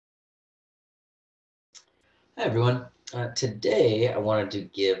Hi, everyone. Today, I wanted to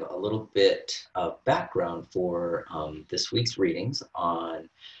give a little bit of background for this week's readings on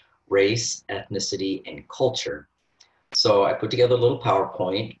race, ethnicity, and culture. So, I put together a little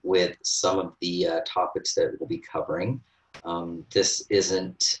PowerPoint with some of the topics that we'll be covering. This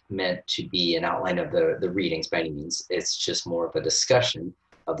isn't meant to be an outline of the readings by any means, it's just more of a discussion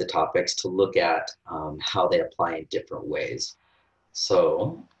of the topics to look at how they apply in different ways.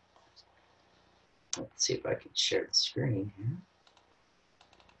 So, let's see if I can share the screen here.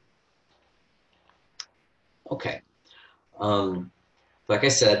 Okay. Um, like I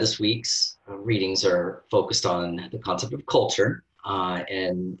said, this week's readings are focused on the concept of culture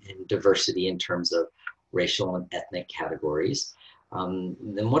and diversity in terms of racial and ethnic categories.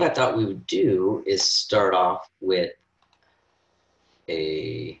 Then what I thought we would do is start off with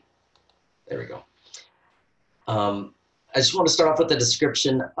a, there we go. I just want to start off with a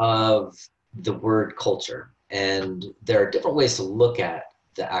description of the word culture. And there are different ways to look at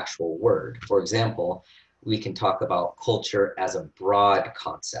the actual word. For example, we can talk about culture as a broad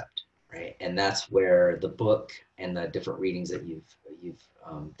concept, right? And that's where the book and the different readings that you've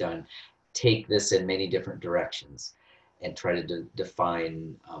done take this in many different directions and try to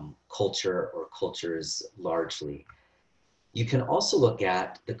define culture or cultures largely. You can also look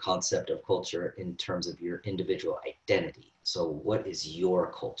at the concept of culture in terms of your individual identity. So, what is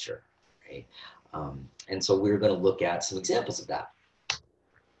your culture, right? And so, we're going to look at some examples of that.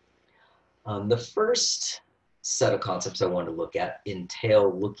 The first set of concepts I want to look at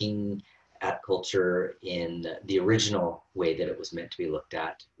entail looking at culture in the original way that it was meant to be looked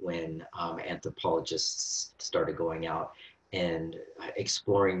at when anthropologists started going out and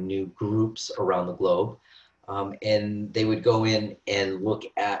exploring new groups around the globe. And they would go in and look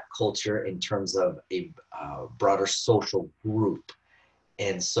at culture in terms of a broader social group.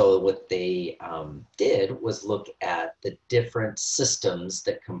 And so what they did was look at the different systems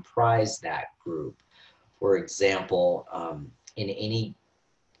that comprise that group. For example, in any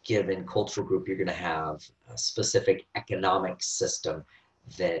given cultural group, you're going to have a specific economic system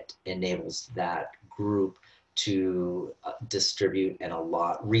that enables that group to distribute and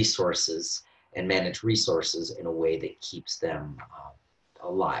allot resources and manage resources in a way that keeps them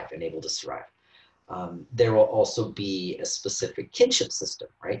alive and able to survive. There will also be a specific kinship system,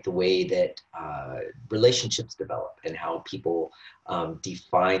 right? The way that relationships develop and how people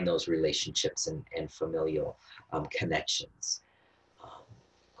define those relationships and familial connections. Um,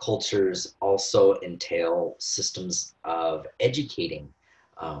 Cultures also entail systems of educating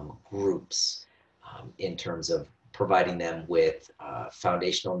groups in terms of providing them with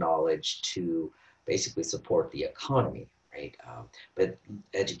foundational knowledge to basically support the economy, right? But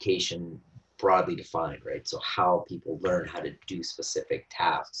education broadly defined, right? So how people learn how to do specific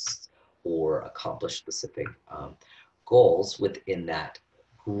tasks or accomplish specific goals within that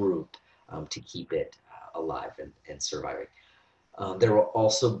group to keep it alive and surviving. There will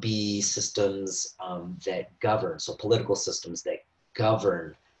also be systems that govern, so political systems that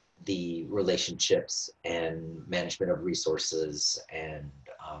govern the relationships and management of resources and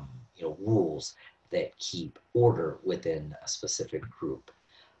rules that keep order within a specific group.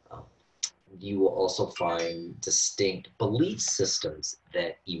 Um, you will also find distinct belief systems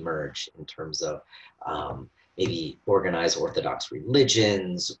that emerge in terms of maybe organized Orthodox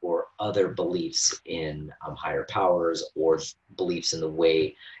religions or other beliefs in higher powers or beliefs in the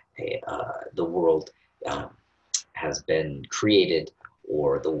way the world um, has been created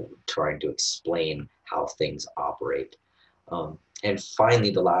or the trying to explain how things operate. And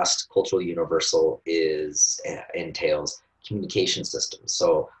finally, the last cultural universal is entails communication systems.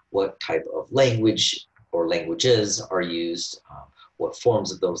 So, what type of language or languages are used? What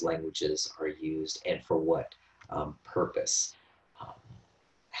forms of those languages are used, and for what purpose? Um,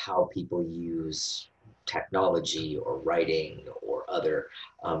 how people use technology or writing or other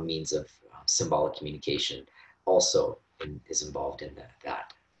means of symbolic communication also is involved in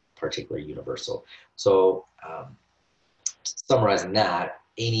that particular universal. So summarizing that,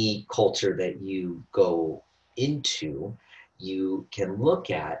 any culture that you go into, you can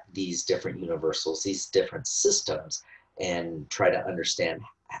look at these different universals, these different systems, and try to understand,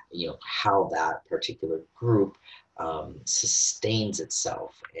 how that particular group sustains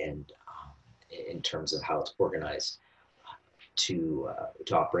itself and in terms of how it's organized to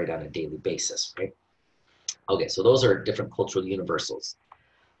operate on a daily basis, right? Okay, so those are different cultural universals.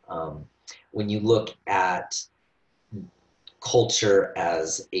 Um, when you look at culture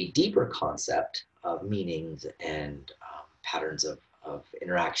as a deeper concept of meanings and patterns of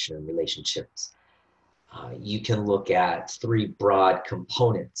interaction and relationships, you can look at three broad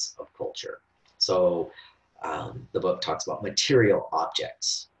components of culture. So The book talks about material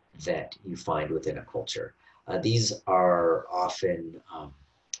objects that you find within a culture. These are often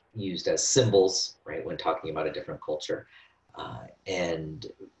used as symbols, right, when talking about a different culture. And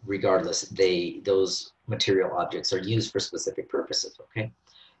regardless, those material objects are used for specific purposes, okay?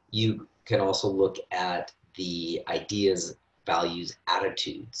 You can also look at the ideas, values,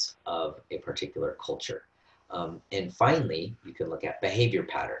 attitudes of a particular culture. And finally, you can look at behavior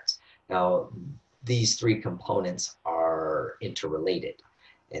patterns. Now, these three components are interrelated.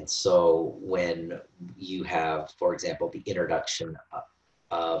 And so when you have, for example, the introduction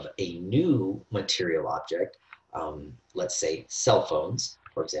of a new material object, let's say cell phones,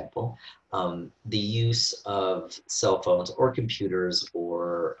 for example, the use of cell phones or computers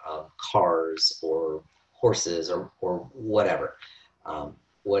or cars or horses or whatever,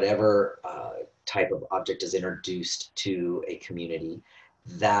 whatever type of object is introduced to a community,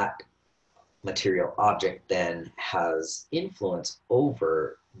 that material object then has influence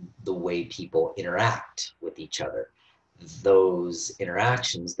over the way people interact with each other. Those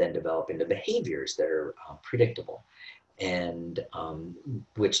interactions then develop into behaviors that are predictable, and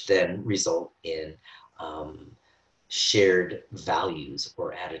which then result in shared values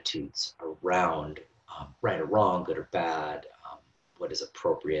or attitudes around right or wrong, good or bad, what is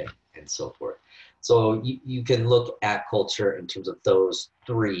appropriate, and so forth. So you can look at culture in terms of those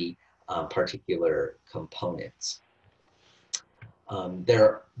three particular components.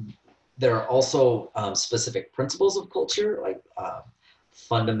 There are also specific principles of culture, like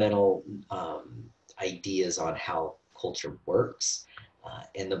fundamental ideas on how culture works.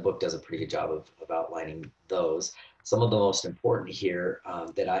 And the book does a pretty good job of outlining those. Some of the most important here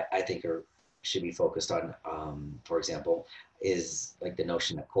that I think should be focused on, for example, is like the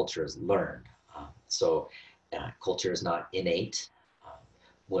notion that culture is learned. So culture is not innate.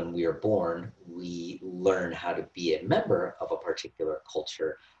 When we are born, we learn how to be a member of a particular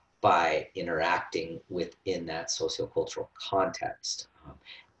culture by interacting within that sociocultural context.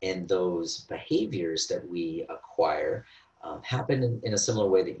 And those behaviors that we acquire happen in a similar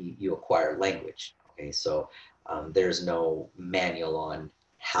way that you acquire language. Okay, so there's no manual on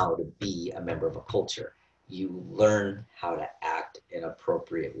how to be a member of a culture. You learn how to act in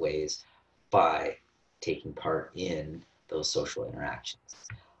appropriate ways by taking part in those social interactions.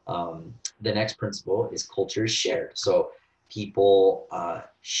 The next principle is culture is shared. So people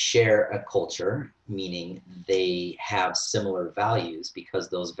share a culture, meaning they have similar values because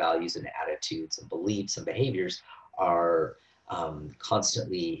those values and attitudes and beliefs and behaviors are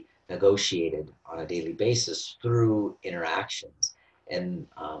constantly negotiated on a daily basis through interactions. And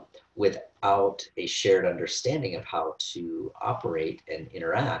without a shared understanding of how to operate and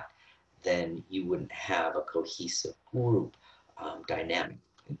interact, then you wouldn't have a cohesive group dynamic.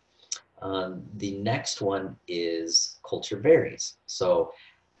 The next one is culture varies. So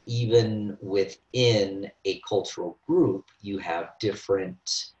even within a cultural group, you have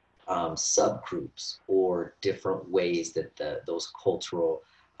different subgroups or different ways that those cultural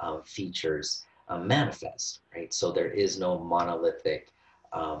features manifest, right? So there is no monolithic,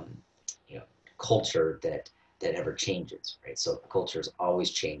 you know, culture that ever changes, right? So culture is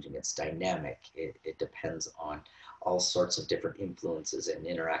always changing. It's dynamic. It depends on all sorts of different influences and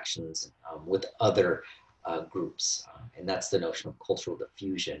interactions with other groups. And that's the notion of cultural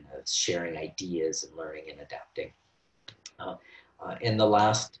diffusion, of sharing ideas and learning and adapting. And the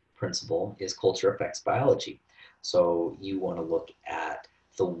last principle is culture affects biology. So you want to look at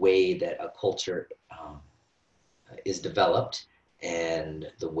the way that a culture is developed and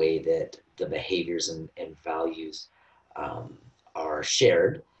the way that the behaviors and values are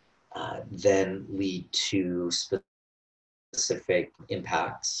shared, then lead to specific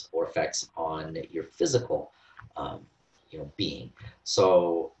impacts or effects on your physical being.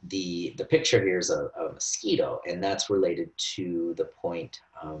 So the picture here is a mosquito, and that's related to the point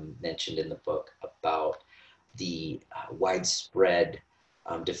mentioned in the book about the widespread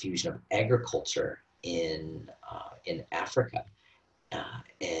diffusion of agriculture in Africa,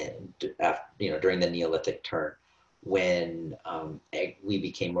 and during the Neolithic turn, when we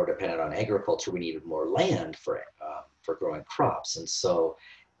became more dependent on agriculture, we needed more land for growing crops, and so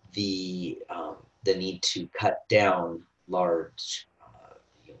the need to cut down large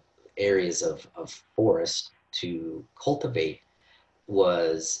areas of forest to cultivate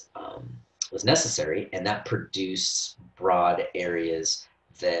was necessary, and that produced broad areas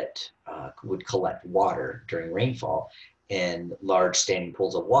that would collect water during rainfall, and large standing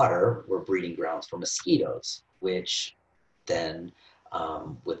pools of water were breeding grounds for mosquitoes, which then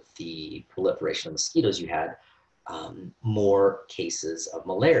with the proliferation of mosquitoes, you had more cases of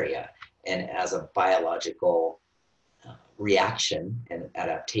malaria. and as a biological reaction and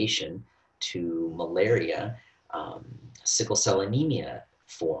adaptation to malaria, um, sickle cell anemia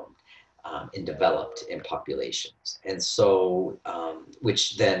formed and developed in populations. And so,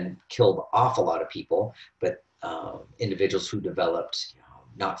 which then killed off a lot of people, but individuals who developed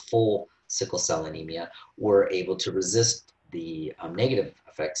not full sickle cell anemia were able to resist the negative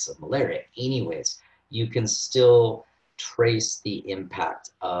effects of malaria. Anyways, you can still trace the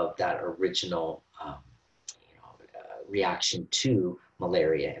impact of that original reaction to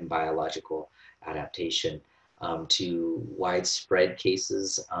malaria and biological adaptation to widespread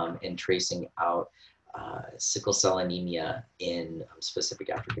cases and tracing out sickle cell anemia in specific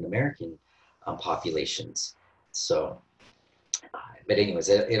African American populations. So, but anyways,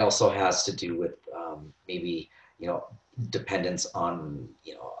 it also has to do with maybe, dependence on,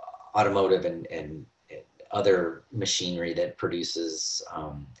 automotive and other machinery that produces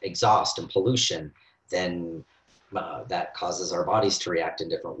exhaust and pollution, then that causes our bodies to react in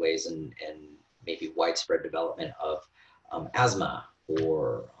different ways, and maybe widespread development of asthma,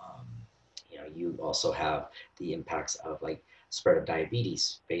 or you also have the impacts of like spread of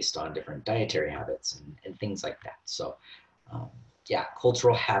diabetes based on different dietary habits and things like that. So yeah,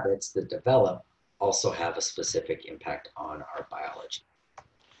 cultural habits that develop also have a specific impact on our biology.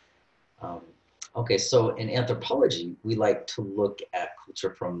 Okay, so in anthropology, we like to look at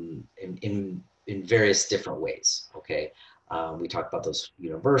culture from in various different ways. Okay, we talk about those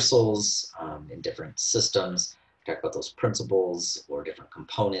universals in different systems. We talk about those principles or different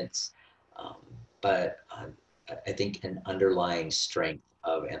components. But I think an underlying strength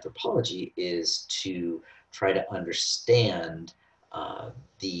of anthropology is to try to understand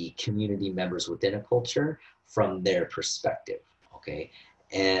the community members within a culture from their perspective. Okay.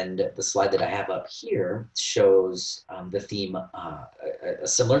 And the slide that I have up here shows the theme, a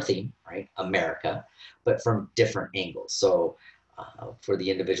similar theme, right? America, but from different angles. So for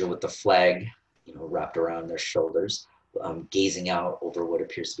the individual with the flag, wrapped around their shoulders, gazing out over what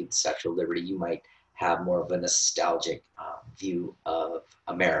appears to be the Statue of Liberty, you might have more of a nostalgic view of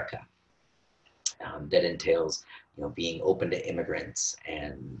America that entails, being open to immigrants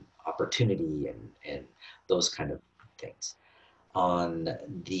and opportunity and those kind of things. On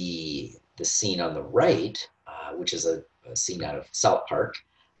the scene on the right, which is a scene out of South Park,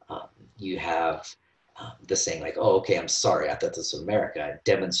 you have the saying like, "Oh, okay, I'm sorry, I thought this was America,"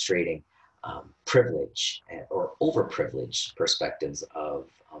 demonstrating privilege or overprivileged perspectives of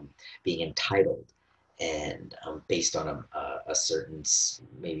being entitled and based on a certain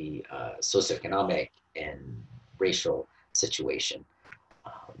maybe socioeconomic and racial situation.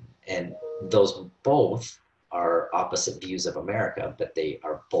 And those both are opposite views of America, but they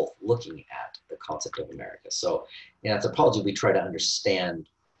are both looking at the concept of America. So in anthropology, we try to understand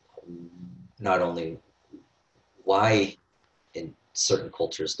not only why in certain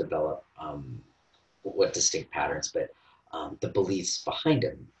cultures develop what distinct patterns, but the beliefs behind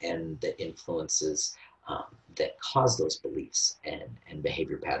them and the influences that cause those beliefs and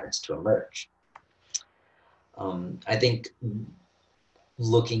behavior patterns to emerge. I think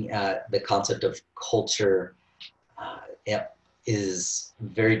looking at the concept of culture is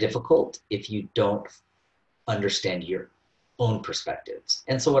very difficult if you don't understand your own perspectives.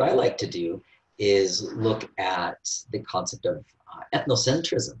 And so what I like to do is look at the concept of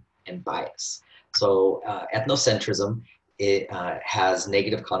ethnocentrism and bias. So ethnocentrism, it has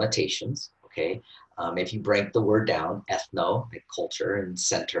negative connotations, okay? If you break the word down, ethno, like culture, and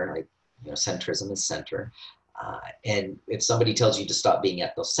center, like, centrism is center. And if somebody tells you to stop being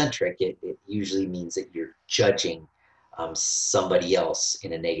ethnocentric, it usually means that you're judging somebody else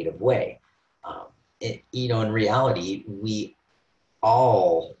in a negative way. In reality, we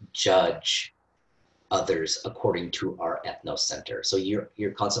all judge others according to our ethnocenter. So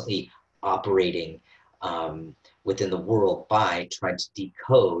you're constantly operating within the world by trying to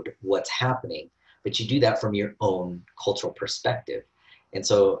decode what's happening, but you do that from your own cultural perspective. And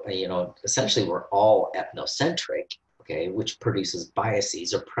so, essentially we're all ethnocentric, okay, which produces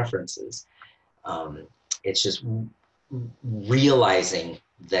biases or preferences. It's just realizing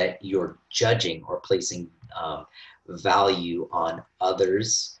that you're judging or placing value on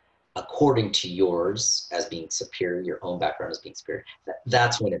others according to yours as being superior, your own background as being superior.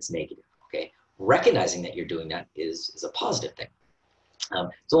 That's when it's negative, okay? Recognizing that you're doing that is a positive thing.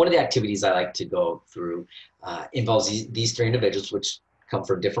 So one of the activities I like to go through involves these three individuals, which come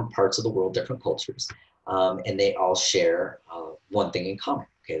from different parts of the world, different cultures, and they all share one thing in common,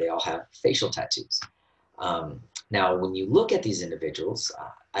 okay? They all have facial tattoos. Now, when you look at these individuals,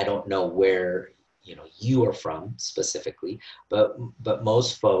 I don't know where you are from specifically, but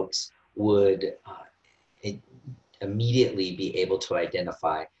most folks would it immediately be able to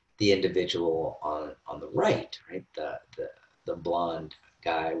identify the individual on the right, right? The blonde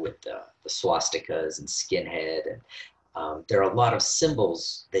guy with the swastikas and skinhead. And there are a lot of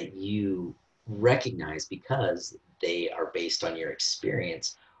symbols that you recognize because they are based on your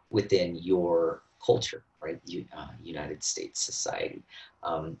experience within your culture, right? United States society.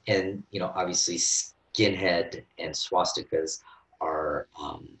 And, obviously skinhead and swastikas are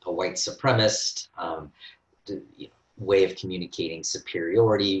a white supremacist way of communicating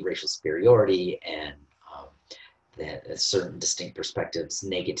superiority, racial superiority, and that certain distinct perspectives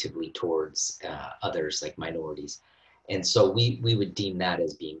negatively towards others like minorities. And so we would deem that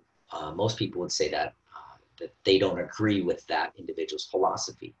as being, most people would say that they don't agree with that individual's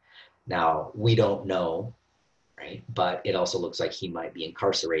philosophy. Now, we don't know, right? But it also looks like he might be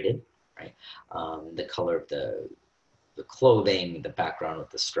incarcerated, right? The color of the clothing, the background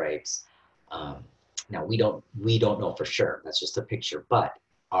with the stripes. Um, Now we don't know for sure. That's just a picture, but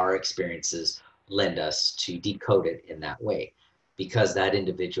our experiences lend us to decode it in that way, because that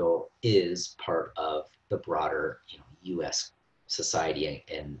individual is part of the broader, U.S. society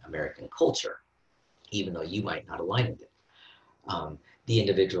and American culture, even though you might not align with it. The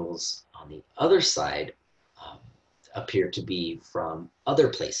individuals on the other side um, appear to be from other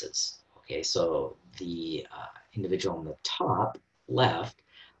places. Okay, so the individual on the top left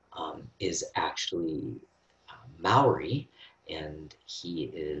is actually Maori, and he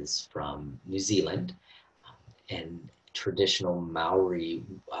is from New Zealand. And traditional Maori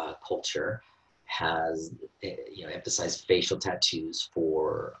culture has, emphasized facial tattoos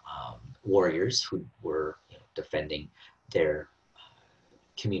for warriors who were, defending their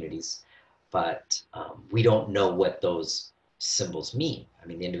communities. But we don't know what those symbols mean. I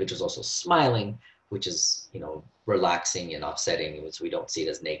mean, the individual is also smiling, which is, relaxing and offsetting, so we don't see it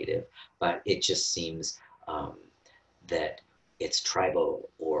as negative. But it just seems that it's tribal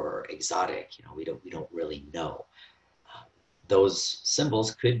or exotic. We don't really know. Um, those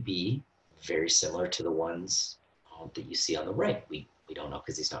symbols could be very similar to the ones that you see on the right. We don't know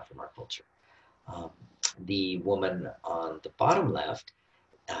because he's not from our culture. Um, the woman on the bottom left,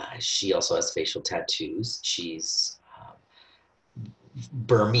 she also has facial tattoos. She's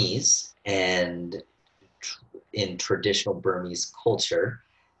Burmese, and in traditional Burmese culture,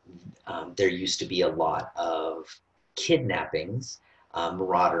 there used to be a lot of kidnappings,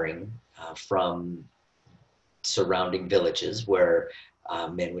 marauding from surrounding villages where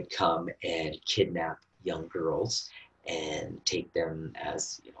men would come and kidnap young girls and take them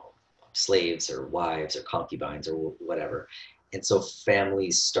as, slaves or wives or concubines or whatever. And so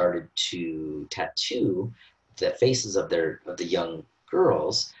families started to tattoo the faces of the young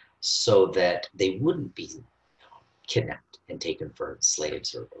girls so that they wouldn't be kidnapped and taken for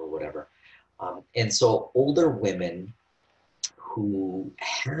slaves or whatever. And so older women who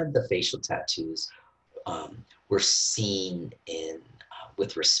had the facial tattoos were seen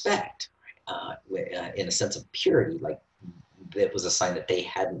with respect, in a sense of purity, like it was a sign that they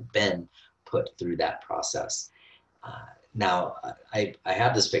hadn't been put through that process. Now, I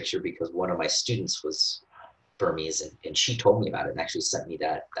have this picture because one of my students was Burmese, and she told me about it and actually sent me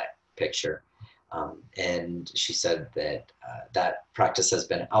that picture. And she said that that practice has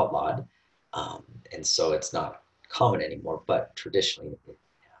been outlawed, and so it's not common anymore. But traditionally,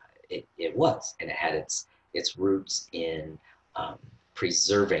 it was, and it had its roots in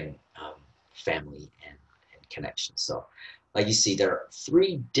preserving family and connection. So, like you see, there are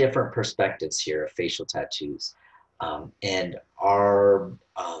three different perspectives here of facial tattoos, and our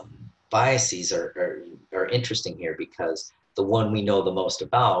biases are interesting here because the one we know the most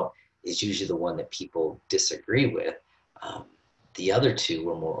about is usually the one that people disagree with. Um, the other two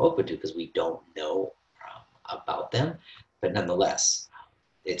we're more open to because we don't know about them, but nonetheless,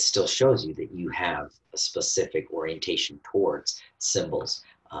 it still shows you that you have a specific orientation towards symbols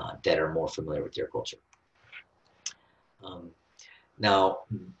that are more familiar with your culture. Now,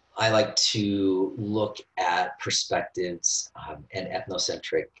 I like to look at perspectives and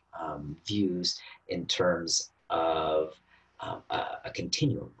ethnocentric views in terms of a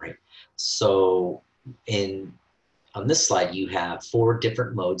continuum, right? So on this slide, you have 4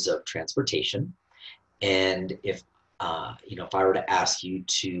 different modes of transportation. And if I were to ask you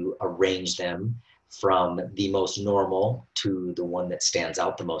to arrange them from the most normal to the one that stands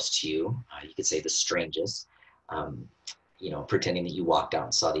out the most to you, you could say the strangest, pretending that you walked out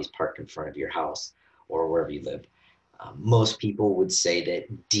and saw these parked in front of your house or wherever you live. Most people would say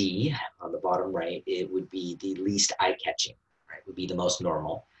that D, on the bottom right, it would be the least eye-catching, right? Would be the most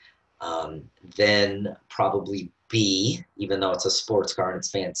normal. Then probably B, even though it's a sports car and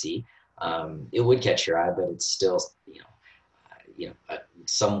it's fancy, it would catch your eye, but it's still,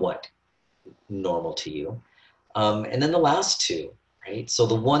 somewhat normal to you. And then the last two, right? So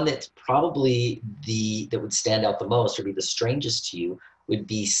the one that's probably that would stand out the most or be the strangest to you would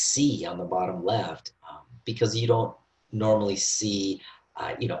be C on the bottom left, because you don't normally see,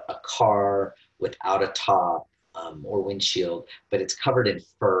 a car without a top, or windshield, but it's covered in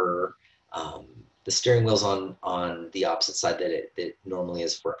fur. Um, the steering wheel's on the opposite side that it normally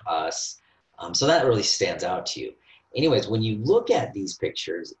is for us. So that really stands out to you. Anyways, when you look at these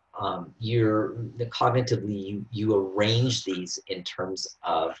pictures, cognitively you arrange these in terms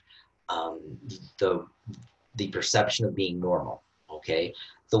of, the perception of being normal. Okay,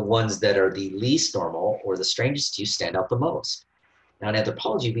 the ones that are the least normal or the strangest to you stand out the most. Now, in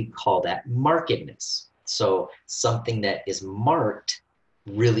anthropology, we call that markedness. So something that is marked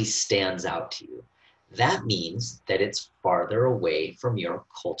really stands out to you. That means that it's farther away from your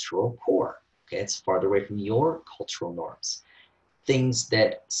cultural core. Okay, it's farther away from your cultural norms. Things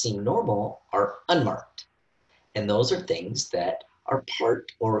that seem normal are unmarked. And those are things that are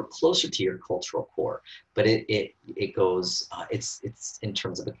part or closer to your cultural core, but it goes, it's in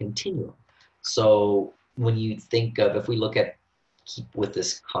terms of a continuum. So when you think of, if we keep with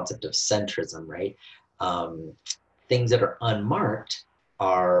this concept of centrism, right? Things that are unmarked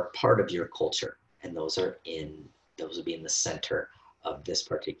are part of your culture, and those would be in the center of this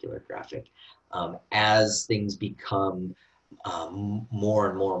particular graphic. As things become, more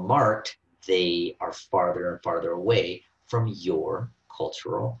and more marked, they are farther and farther away from your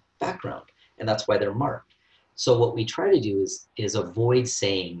cultural background, and that's why they're marked. So what we try to do is avoid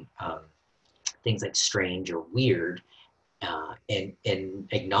saying, things like strange or weird, and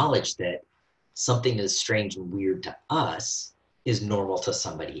acknowledge that something is strange and weird to us is normal to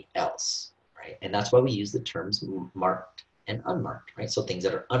somebody else, right? And that's why we use the terms marked and unmarked, right? So things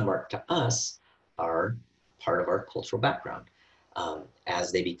that are unmarked to us are part of our cultural background.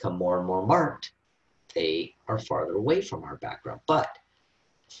 As they become more and more marked, they are farther away from our background. But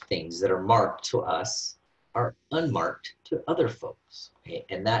things that are marked to us are unmarked to other folks, okay?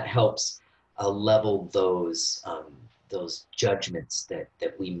 And that helps, level those judgments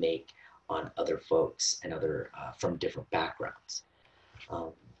that we make on other folks and other, from different backgrounds.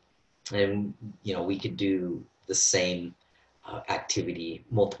 And we could do the same, activity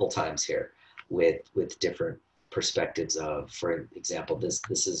multiple times here with different perspectives of, for example,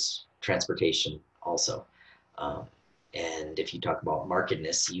 this is transportation also. And if you talk about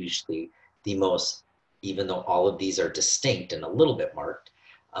markedness, usually the most, even though all of these are distinct and a little bit marked,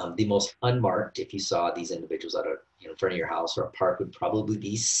 the most unmarked, if you saw these individuals out in front of your house or a park, would probably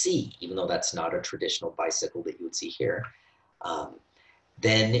be C, even though that's not a traditional bicycle that you would see here.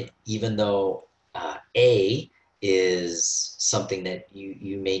 Then, even though, A is something that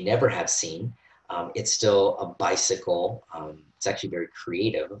you may never have seen, it's still a bicycle. It's actually very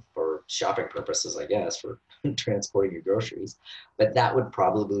creative for shopping purposes, I guess, for transporting your groceries. But that would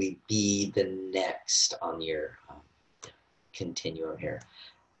probably be the next on your, continuum here.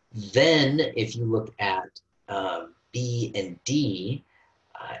 Then, if you look at, B and D,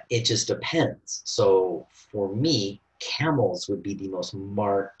 it just depends. So for me, camels would be the most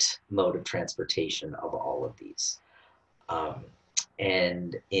marked mode of transportation of all of these.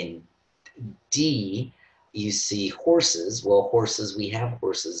 And in D, you see horses. Well, horses, we have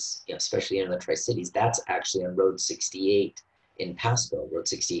horses, especially in the Tri-Cities. That's actually on Road 68 in Pasco, Road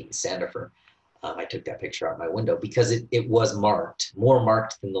 68 in Sandifer. I took that picture out my window because it was marked, more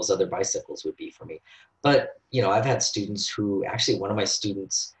marked than those other bicycles would be for me. But, I've had students who, actually one of my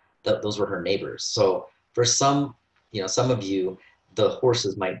students, those were her neighbors. So for some of you, the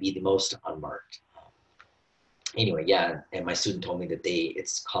horses might be the most unmarked. Anyway, yeah, and my student told me that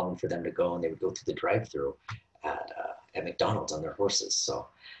it's common for them to go and they would go through the drive-through at McDonald's on their horses. So,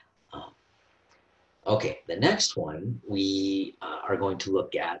 okay, the next one, we are going to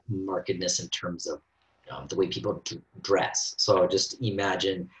look at markedness in terms of, the way people dress. So just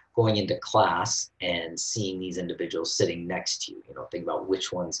imagine going into class and seeing these individuals sitting next to you. Think about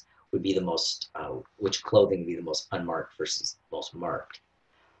which ones would be the most, which clothing would be the most unmarked versus most marked.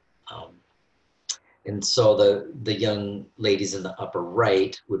 And so the young ladies in the upper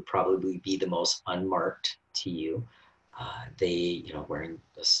right would probably be the most unmarked to you. They, wearing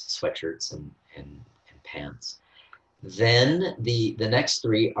the sweatshirts and pants. Then the next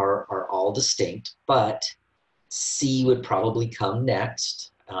three are all distinct, but C would probably come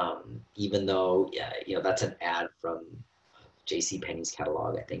next, even though, that's an ad from JCPenney's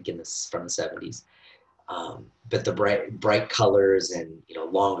catalog, I think, from the 70s. But the bright colors and,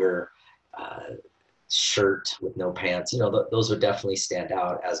 longer shirt with no pants, those would definitely stand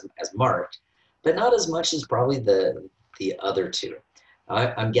out as marked, but not as much as probably the other two.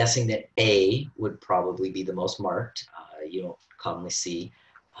 I'm guessing that A would probably be the most marked. You don't commonly see,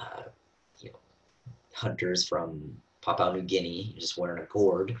 uh, you know, hunters from Papua New Guinea just wearing a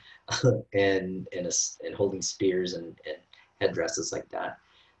gourd and holding spears and headdresses like that.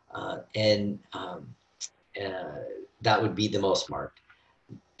 And that would be the most marked.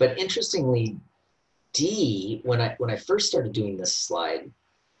 But interestingly, D, when I first started doing this slide,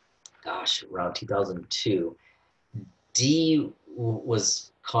 gosh, around 2002, D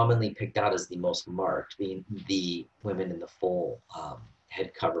was commonly picked out as the most marked, being the women in the full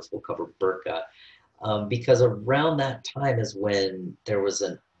head cover, full cover burqa, because around that time is when there was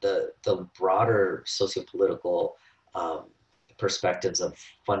the broader sociopolitical um, perspectives of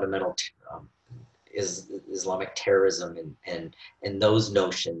fundamental Islamic terrorism and those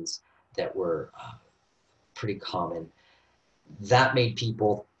notions that were pretty common. That made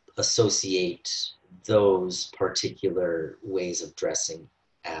people associate those particular ways of dressing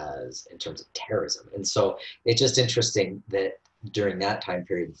as in terms of terrorism. And so it's just interesting that during that time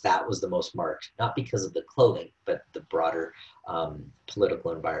period, that was the most marked, not because of the clothing, but the broader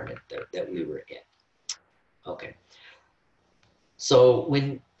political environment that we were in. Okay. So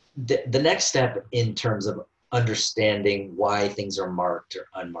when the next step in terms of understanding why things are marked or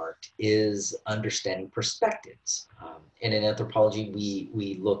unmarked is understanding perspectives. And in anthropology,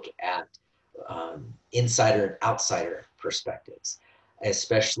 we look at insider and outsider perspectives,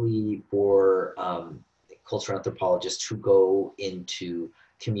 especially for cultural anthropologists who go into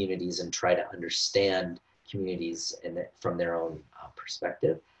communities and try to understand communities from their own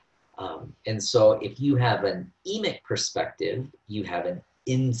perspective. And so if you have an emic perspective, you have an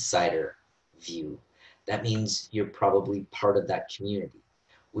insider view. That means you're probably part of that community,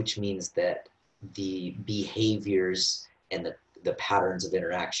 which means that the behaviors and the patterns of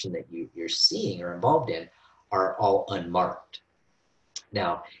interaction that you're seeing or involved in are all unmarked.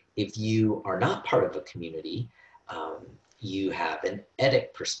 Now, if you are not part of a community, you have an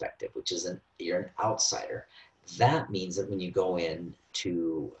etic perspective, which is you're an outsider. That means that when you go in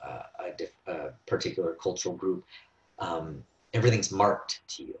to a particular cultural group, everything's marked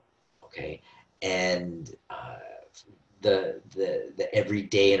to you, okay? And the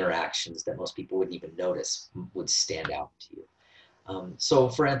everyday interactions that most people wouldn't even notice would stand out to you. So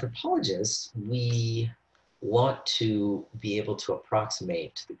for anthropologists, we want to be able to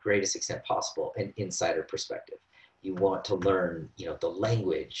approximate to the greatest extent possible an insider perspective. You want to learn, the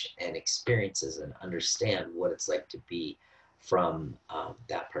language and experiences and understand what it's like to be from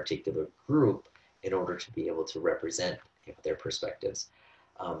that particular group in order to be able to represent their perspectives.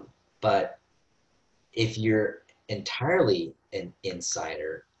 But if you're entirely an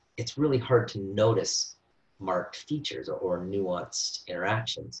insider, it's really hard to notice marked features or nuanced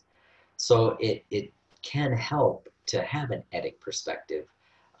interactions. So it can help to have an etic perspective,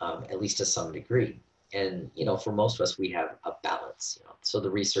 at least to some degree. And, for most of us, we have a balance. So the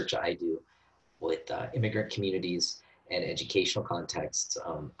research I do with immigrant communities and educational contexts,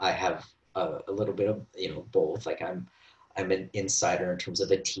 I have a little bit of, both. Like I'm an insider in terms of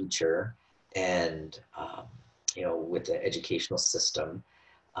a teacher and, with the educational system.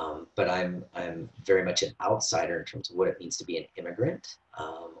 But I'm very much an outsider in terms of what it means to be an immigrant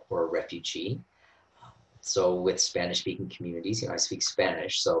or a refugee. So with Spanish-speaking communities, I speak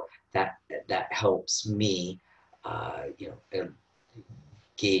Spanish, so that helps me,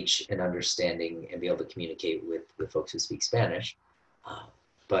 gauge an understanding and be able to communicate with folks who speak Spanish.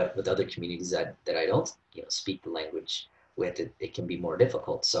 But with other communities that I don't, speak the language with, it can be more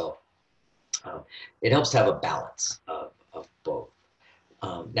difficult. So it helps to have a balance of both.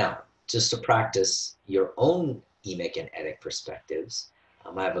 Now, just to practice your own emic and etic perspectives,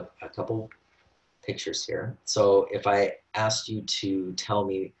 I have a couple pictures here. So if I asked you to tell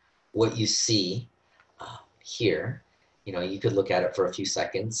me what you see here, you could look at it for a few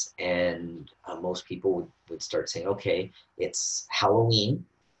seconds and most people would start saying, okay, it's Halloween.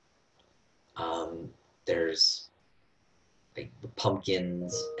 There's like the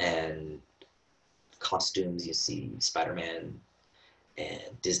pumpkins and costumes. You see Spider-Man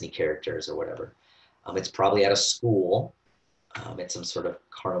and Disney characters or whatever. It's probably at a school. It's some sort of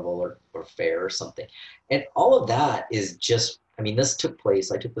carnival or fair or something. And all of that is just, this took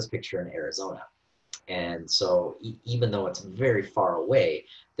place, I took this picture in Arizona. And so even though it's very far away,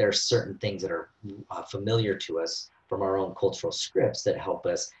 there are certain things that are familiar to us from our own cultural scripts that help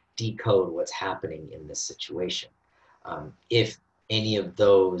us decode what's happening in this situation. If any of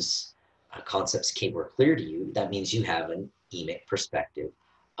those concepts were clear to you, that means you have an emic perspective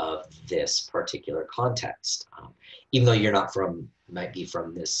of this particular context, even though you're not from, might be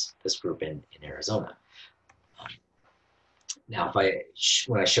from this group in Arizona. Now, if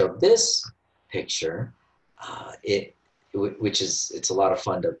when I showed this picture, which is, it's a lot of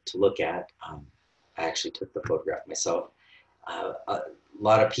fun to look at. I actually took the photograph myself. A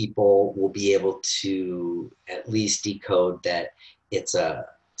lot of people will be able to at least decode that it's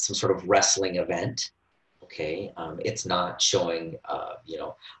some sort of wrestling event. Okay, it's not showing you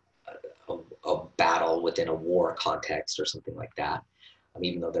know, a battle within a war context or something like that.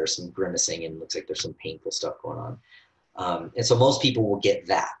 Even though there's some grimacing and looks like there's some painful stuff going on. And so most people will get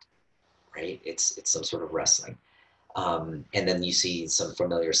that, right? It's some sort of wrestling. And then you see some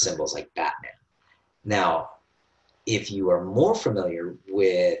familiar symbols like Batman. Now, if you are more familiar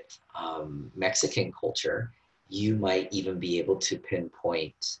with Mexican culture, you might even be able to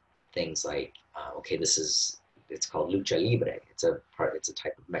pinpoint things like, okay, it's called lucha libre. It's a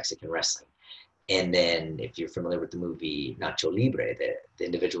type of Mexican wrestling. And then if you're familiar with the movie Nacho Libre, the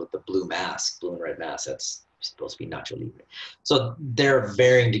individual with the blue and red mask, that's supposed to be Nacho Libre. So there are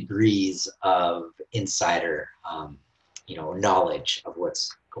varying degrees of insider, you know, knowledge of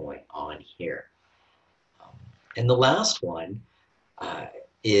what's going on here. And the last one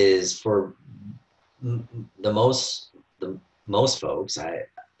is for the most folks.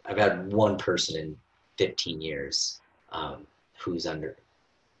 I've had one person in 15 years who's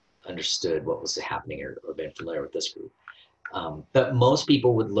understood what was happening or been familiar with this group. But most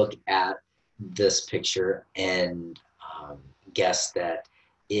people would look at this picture and guess that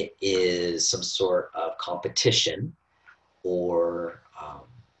it is some sort of competition or,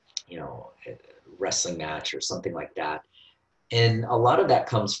 you know, a wrestling match or something like that. And a lot of that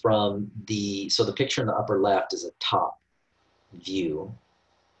comes from so the picture in the upper left is a top view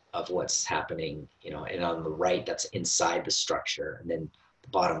of what's happening, you know, and on the right, that's inside the structure. And then the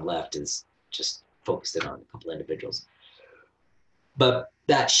bottom left is just focused in on a couple individuals. But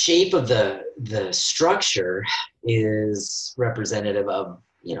that shape of the structure is representative of,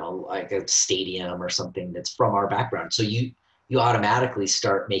 you know, like a stadium or something that's from our background. So you automatically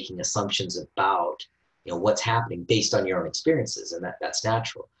start making assumptions about, you know, what's happening based on your own experiences, and that's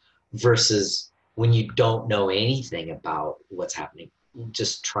natural. Versus when you don't know anything about what's happening,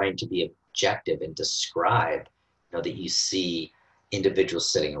 just trying to be objective and describe, you know, that you see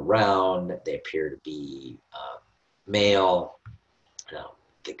individuals sitting around, they appear to be male. You know,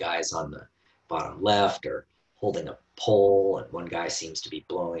 the guys on the bottom left are holding a pole, and one guy seems to be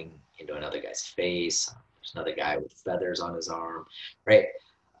blowing into another guy's face. There's another guy with feathers on his arm, right?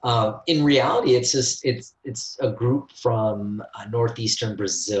 In reality, it's just it's a group from northeastern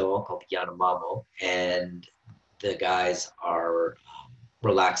Brazil called Yanomamo, and the guys are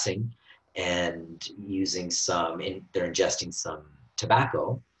relaxing and using they're ingesting some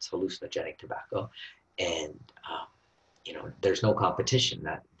tobacco, it's hallucinogenic tobacco, and you know, there's no competition.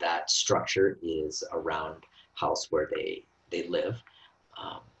 That structure is a round house where they live,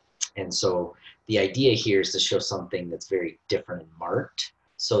 and so the idea here is to show something that's very different and marked,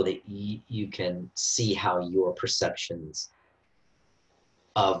 so that you can see how your perceptions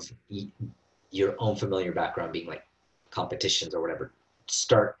of your own familiar background, being like competitions or whatever,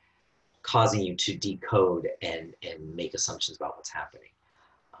 start causing you to decode and make assumptions about what's happening.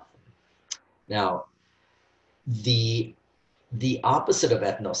 Now, the opposite of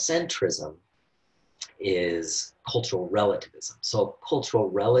ethnocentrism is cultural relativism. So cultural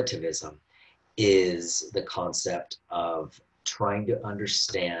relativism is the concept of trying to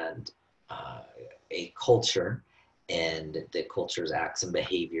understand a culture and the culture's acts and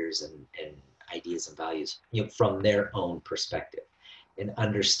behaviors and ideas and values, you know, from their own perspective, and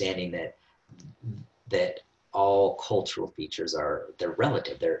understanding that all cultural features they're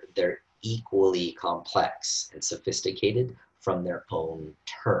relative. They're equally complex and sophisticated from their own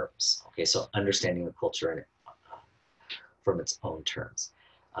terms. Okay, so understanding the culture from its own terms.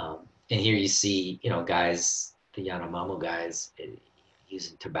 And here you see, you know, guys, the Yanomamo guys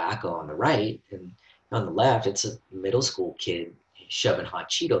using tobacco on the right, and on the left, it's a middle school kid shoving hot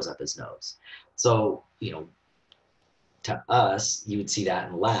Cheetos up his nose. So, you know, to us, you would see that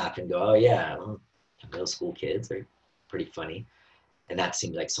and laugh and go, oh yeah, well, middle school kids, they're pretty funny. And that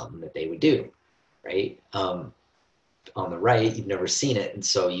seems like something that they would do, right? On the right, you've never seen it. And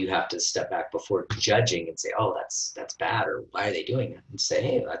so you have to step back before judging and say, oh, that's bad, or why are they doing it? And say,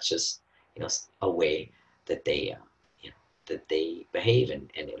 hey, that's just, you know, a way that they, you know, that they behave and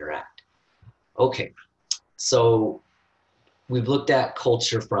interact. Okay, so we've looked at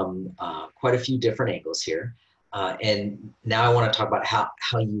culture from quite a few different angles here. And now I want to talk about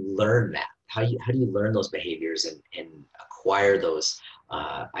how you learn that. How do you learn those behaviors and acquire those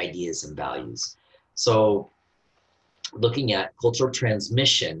ideas and values. So looking at cultural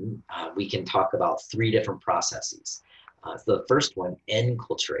transmission, we can talk about three different processes. So the first one,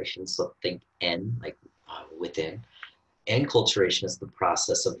 enculturation. So think en, like within. Enculturation is the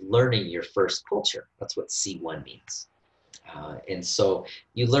process of learning your first culture. That's what C1 means. And so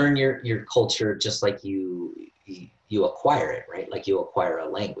you learn your culture just like you acquire it, right? Like you acquire a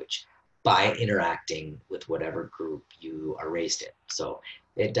language by interacting with whatever group you are raised in. So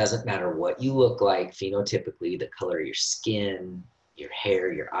it doesn't matter what you look like phenotypically, the color of your skin, your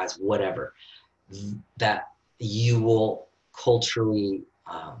hair, your eyes, whatever, that you will culturally,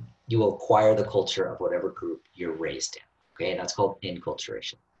 you will acquire the culture of whatever group you're raised in. Okay, and that's called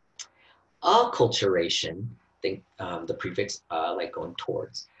enculturation. Acculturation, think the prefix like going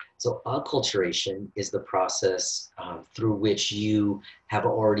towards. So acculturation is the process through which you have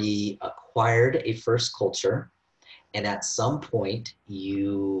already acquired a first culture, and at some point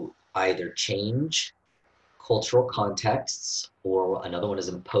you either change cultural contexts or another one is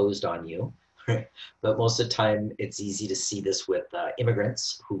imposed on you. Right? But most of the time, it's easy to see this with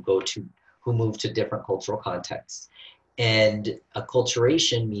immigrants who move to different cultural contexts. And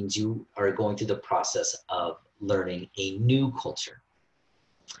acculturation means you are going through the process of learning a new culture.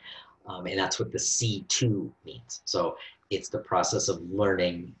 And that's what the C2 means. So it's the process of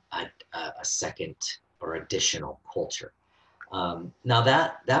learning a second or additional culture. Now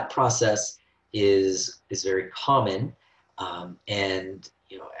that process is very common. And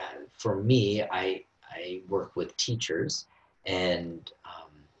for me, I work with teachers, and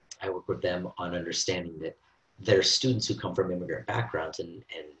I work with them on understanding that their students who come from immigrant backgrounds and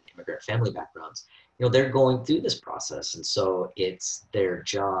immigrant family backgrounds, they're going through this process. And so it's their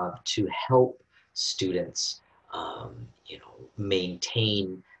job to help students,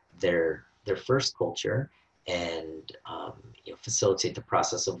 maintain their first culture and, facilitate the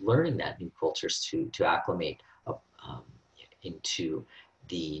process of learning that new cultures to acclimate into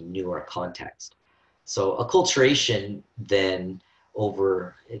the newer context. So acculturation then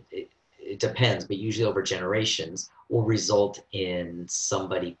it depends, but usually over generations will result in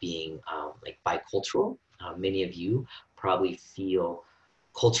somebody being like bicultural. Many of you probably feel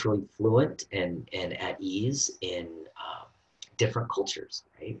culturally fluent and at ease in different cultures,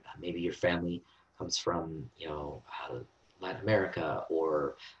 right? Maybe your family comes from, Latin America,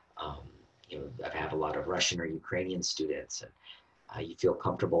 or, I have a lot of Russian or Ukrainian students, and you feel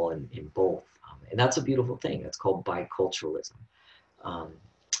comfortable in both. And that's a beautiful thing. That's called biculturalism.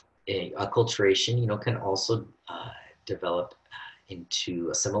 Acculturation, can also develop into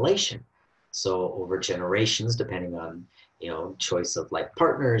assimilation. So over generations, depending on, choice of like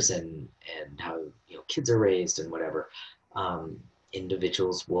partners and how, kids are raised and whatever,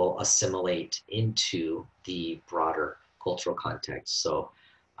 individuals will assimilate into the broader cultural context. So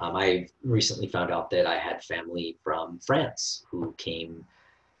I recently found out that I had family from France who came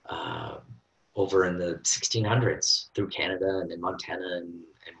over in the 1600s through Canada and in Montana and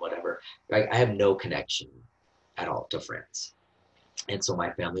whatever. I have no connection at all to France. And so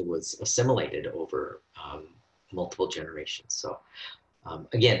my family was assimilated over multiple generations. So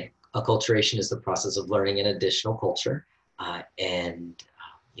again, acculturation is the process of learning an additional culture, and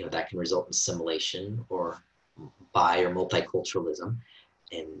that can result in assimilation or bi or multiculturalism.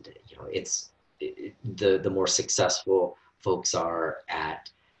 And the more successful folks are at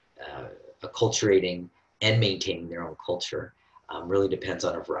acculturating and maintaining their own culture really depends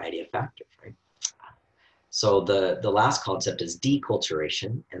on a variety of factors, right? So the last concept is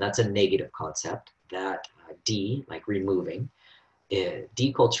deculturation, and that's a negative concept. That D, like removing,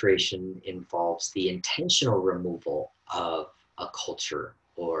 deculturation involves the intentional removal of a culture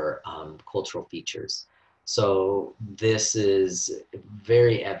or cultural features. So this is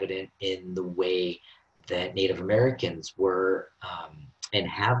very evident in the way that Native Americans were and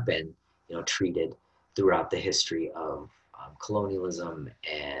have been, treated throughout the history of colonialism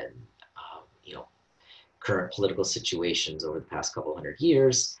and, current political situations over the past couple hundred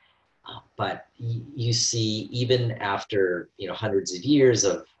years. But you see, even after hundreds of years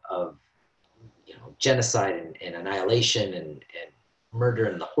of genocide and annihilation and murder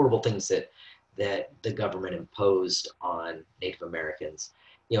and the horrible things that the government imposed on Native Americans,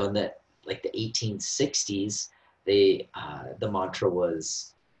 in the 1860s, the mantra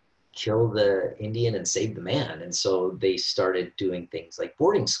was kill the Indian and save the man. And so they started doing things like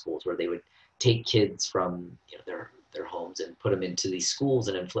boarding schools, where they would take kids from their homes and put them into these schools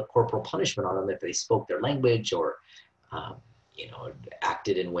and inflict corporal punishment on them if they spoke their language or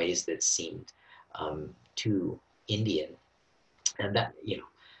acted in ways that seemed too Indian. And that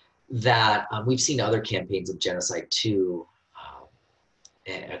we've seen other campaigns of genocide too,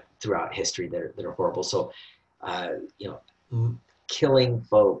 throughout history that are horrible. So, you know, killing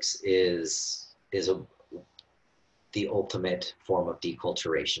folks is the ultimate form of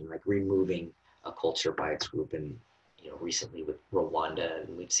deculturation, like removing a culture by its group. And you know, recently with Rwanda,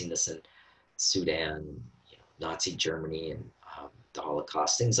 and we've seen this in Sudan, you know, Nazi Germany, and the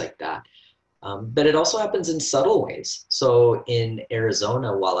Holocaust, things like that. But it also happens in subtle ways. So in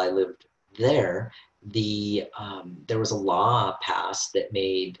Arizona, while I lived there, there was a law passed that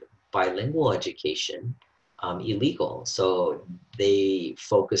made bilingual education illegal. So they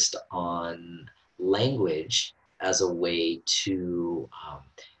focused on language as a way to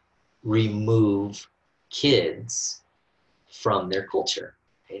remove kids from their culture,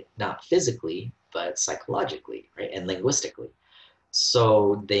 right? Not physically, but psychologically, right? And linguistically.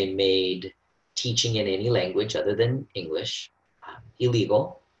 So they made teaching in any language other than English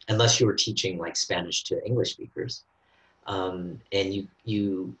illegal, unless you were teaching like Spanish to English speakers. And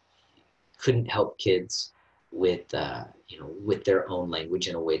you couldn't help kids with you know, with their own language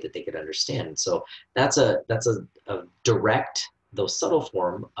in a way that they could understand. So that's a direct, though subtle,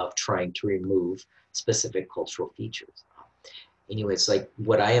 form of trying to remove specific cultural features. Anyways, like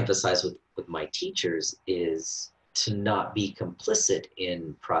what I emphasize with my teachers is to not be complicit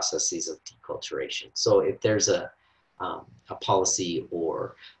in processes of deculturation. So if there's a policy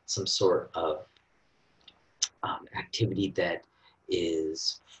or some sort of activity that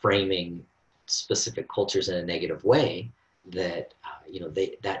is framing specific cultures in a negative way, that you know,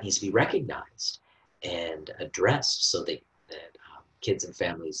 that needs to be recognized and addressed, so that kids and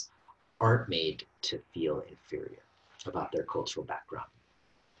families aren't made to feel inferior about their cultural background.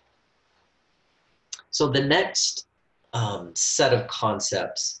 So the next set of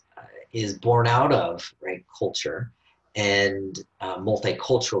concepts is born out of, right, culture and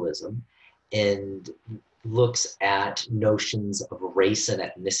multiculturalism, and looks at notions of race and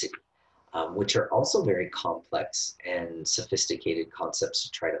ethnicity, which are also very complex and sophisticated concepts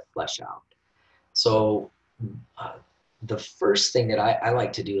to try to flesh out. So the first thing that I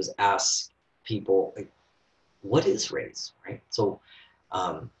like to do is ask people, like, what is race, right? So,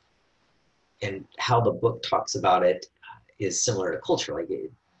 and how the book talks about it is similar to culture. Like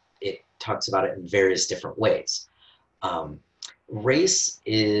it talks about it in various different ways. Race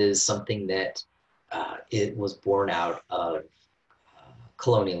is something that it was born out of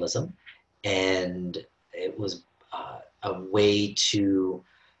colonialism, and it was a way to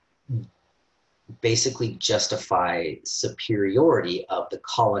basically justify superiority of the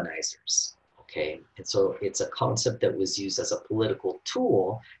colonizers. Okay, and so it's a concept that was used as a political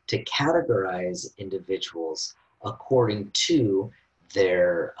tool to categorize individuals according to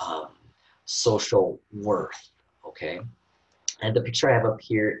their social worth. Okay, and the picture I have up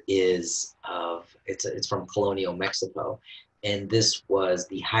here is of, it's from colonial Mexico, and this was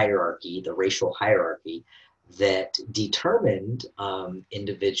the hierarchy, the racial hierarchy that determined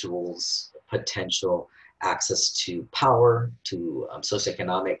individuals' potential access to power, to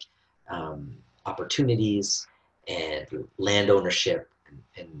socioeconomic opportunities, and land ownership,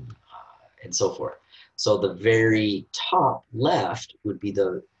 and so forth. So the very top left would be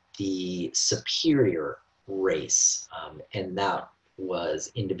the superior race, and that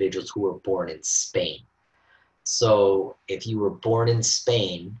was individuals who were born in Spain. So if you were born in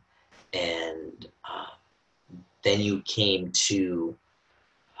Spain and then you came to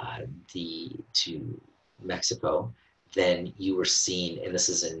to Mexico, then you were seen, and this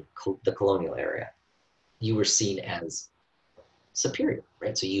is in the colonial area, you were seen as superior,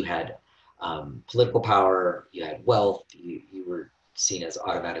 right? So you had political power, you had wealth, you were seen as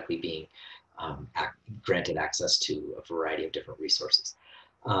automatically being granted access to a variety of different resources.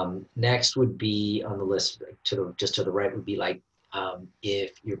 Next would be on the list, just to the right, would be like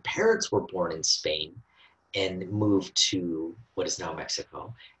if your parents were born in Spain and moved to what is now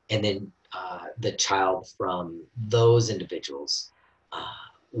Mexico, and then the child from those individuals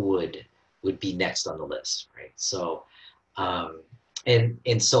would be next on the list, right? So, and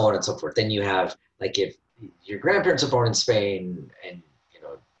so on and so forth. Then you have, like, if your grandparents are born in Spain, and you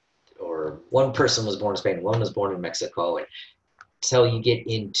know, or one person was born in Spain, one was born in Mexico, and until you get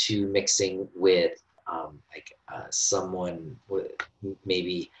into mixing with someone with,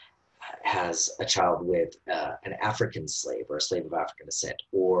 maybe has a child with an African slave, or a slave of African descent,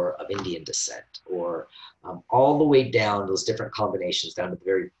 or of Indian descent, or all the way down, those different combinations down to the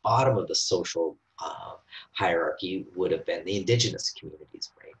very bottom of the social hierarchy would have been the indigenous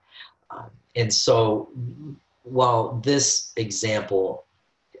communities, right? And so while this example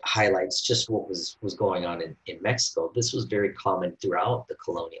highlights just what was going on in Mexico, this was very common throughout the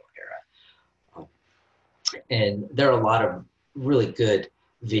colonial era. And there are a lot of really good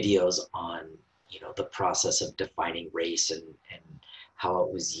videos on, the process of defining race and how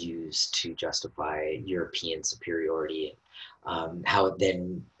it was used to justify European superiority, how it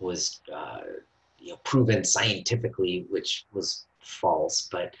then was, proven scientifically, which was false,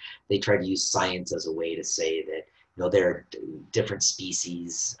 but they tried to use science as a way to say that, there are different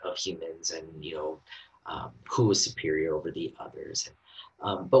species of humans, and, who was superior over the others.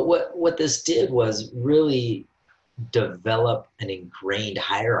 But what this did was really develop an ingrained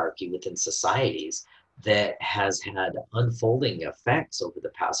hierarchy within societies that has had unfolding effects over the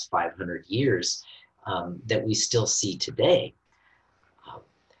past 500 years, that we still see today. Um,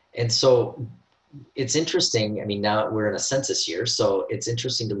 and so it's interesting. I mean, now we're in a census year, so it's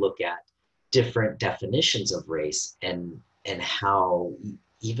interesting to look at different definitions of race, and how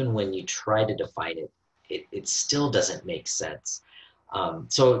even when you try to define it, it still doesn't make sense.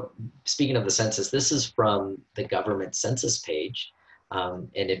 So speaking of the census, this is from the government census page. And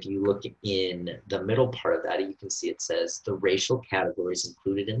if you look in the middle part of that, you can see it says the racial categories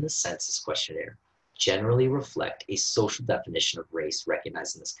included in the census questionnaire generally reflect a social definition of race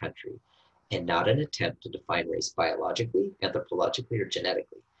recognized in this country, and not an attempt to define race biologically, anthropologically, or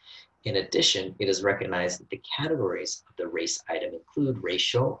genetically. In addition, it is recognized that the categories of the race item include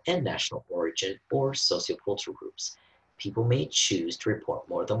racial and national origin or sociocultural groups. People may choose to report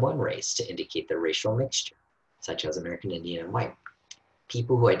more than one race to indicate their racial mixture, such as American Indian and white.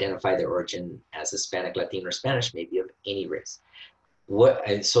 People who identify their origin as Hispanic, Latino, or Spanish may be of any race.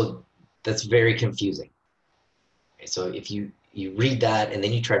 So that's very confusing. Okay, so if you read that and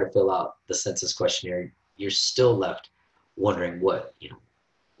then you try to fill out the census questionnaire, you're still left wondering what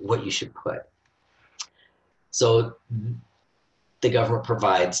you should put. So the government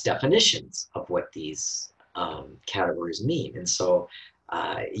provides definitions of what these categories mean. And so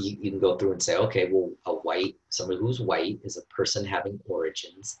you can go through and say, okay, well, somebody who's white is a person having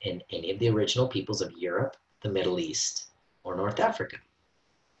origins in any of the original peoples of Europe, the Middle East, or North Africa.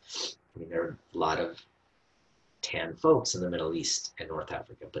 I mean, there are a lot of tan folks in the Middle East and North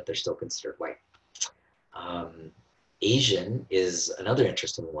Africa, but they're still considered white. Asian is another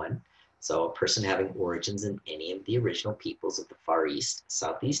interesting one. So a person having origins in any of the original peoples of the Far East,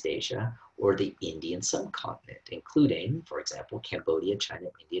 Southeast Asia, or the Indian subcontinent, including, for example, Cambodia, China,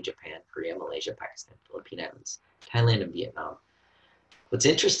 India, Japan, Korea, Malaysia, Pakistan, Philippine Islands, Thailand, and Vietnam. What's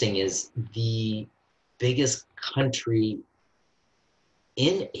interesting is the biggest country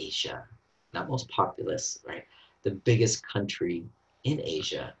in Asia, not most populous, right? The biggest country in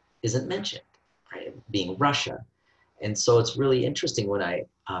Asia isn't mentioned, right? Being Russia. And so it's really interesting when I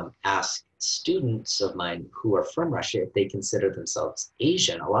ask students of mine who are from Russia if they consider themselves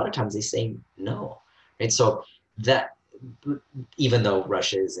Asian. A lot of times they say no, right? So that, even though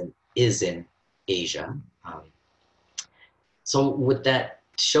Russia is in Asia, so what that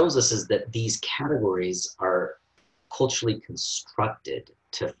shows us is that these categories are culturally constructed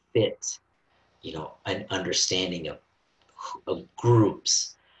to fit, an understanding of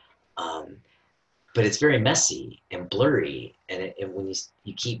groups. But it's very messy and blurry, and when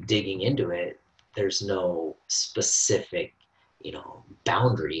you keep digging into it, there's no specific,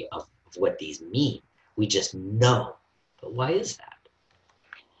 boundary of what these mean. We just know. But why is that?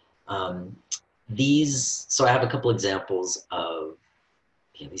 So I have a couple examples of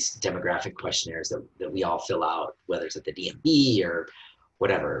these demographic questionnaires that we all fill out, whether it's at the DMV or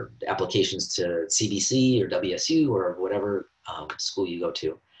whatever, applications to CBC or WSU or whatever school you go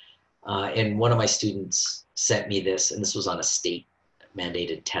to. And one of my students sent me this, and this was on a state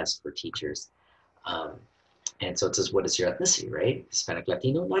mandated test for teachers. And so it says, what is your ethnicity, right? Hispanic,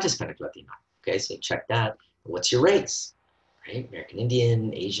 Latino, not Hispanic, Latino. Okay, so check that. What's your race, right? American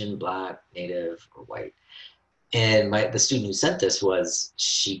Indian, Asian, Black, Native, or white. And the student who sent this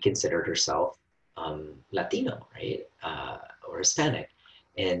she considered herself Latino, right? Or Hispanic.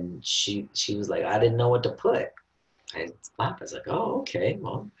 And she was like, I didn't know what to put. I laughed. I was like, oh, okay,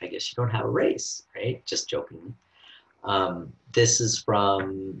 well, I guess you don't have a race, right? Just joking. This is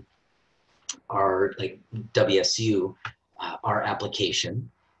from our WSU, our application,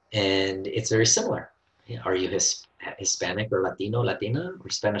 and it's very similar. Are you Hispanic or Latino, Latina, or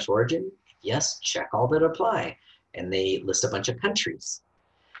Spanish origin? Yes, check all that apply. And they list a bunch of countries.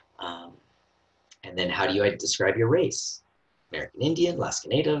 And then how do you describe your race? American Indian, Alaska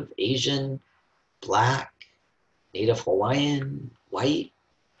Native, Asian, Black, Native Hawaiian, white,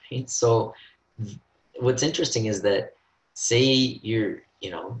 right? So what's interesting is that, say you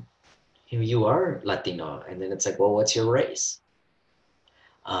are Latino, and then it's like, well, what's your race?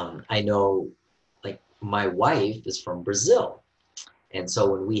 I know, my wife is from Brazil. And so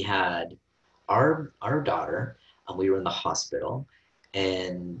when we had our daughter, we were in the hospital,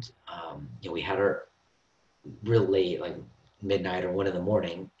 And you know, we had her real late, like midnight or 1 in the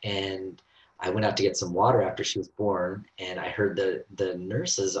morning, and I went out to get some water after she was born, and I heard the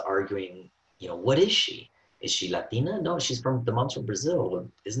nurses arguing, you know, what is she? Is she Latina? No, she's from, the mom's from Brazil. Well,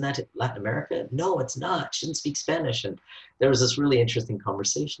 isn't that Latin America? No, it's not. She doesn't speak Spanish. And there was this really interesting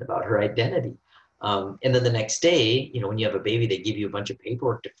conversation about her identity. And then the next day, you know, when you have a baby, they give you a bunch of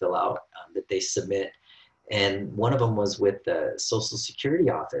paperwork to fill out that they submit. And one of them was with the Social Security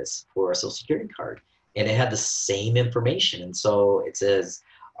office for a Social Security card. And it had the same information. And so it says,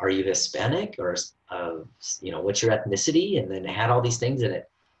 are you Hispanic, or, you know, what's your ethnicity? And then it had all these things in it.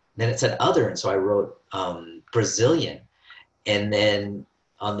 Then it said other. And so I wrote Brazilian. And then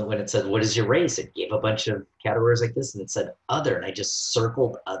when it said, what is your race? It gave a bunch of categories like this, and it said other. And I just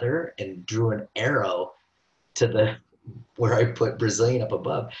circled other and drew an arrow to the where I put Brazilian up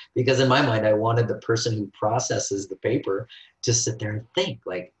above, because in my mind, I wanted the person who processes the paper to sit there and think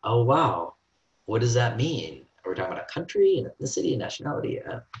like, oh, wow, what does that mean? Are we talking about a country, an ethnicity, a nationality?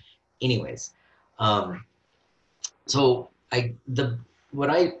 Anyways, um, so what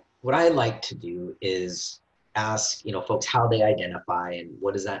I like to do is ask, you know, folks how they identify and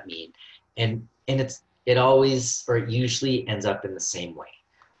what does that mean, and it always, or it usually ends up in the same way,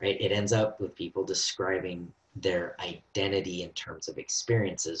 right? It ends up with people describing their identity in terms of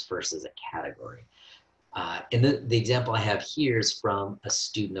experiences versus a category. And the example I have here is from a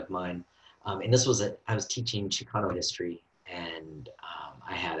student of mine. And this was I was teaching Chicano history, and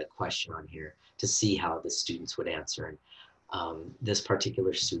I had a question on here to see how the students would answer. And this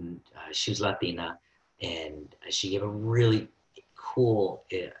particular student, she was Latina, and she gave a really cool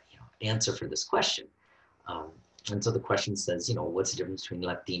answer for this question. Um, and so the question says, you know, what's the difference between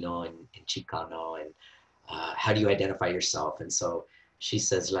Latino and Chicano, and how do you identify yourself? And so she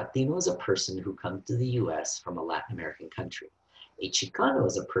says, Latino is a person who comes to the US from a Latin American country. A Chicano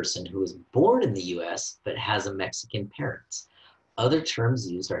is a person who was born in the US but has a Mexican parents. Other terms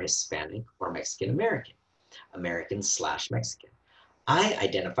used are Hispanic or Mexican American, American/Mexican. I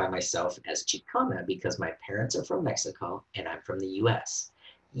identify myself as Chicana because my parents are from Mexico and I'm from the US.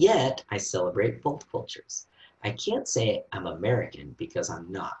 Yet I celebrate both cultures. I can't say I'm American because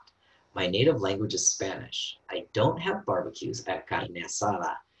I'm not. My native language is Spanish. I don't have barbecues at carne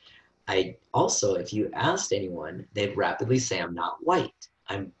asada. I also, if you asked anyone, they'd rapidly say I'm not white.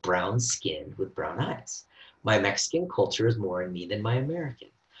 I'm brown skinned with brown eyes. My Mexican culture is more in me than my American.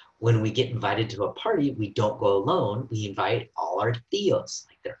 When we get invited to a party, we don't go alone. We invite all our tios,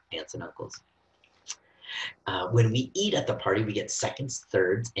 like their aunts and uncles. When we eat at the party, we get seconds,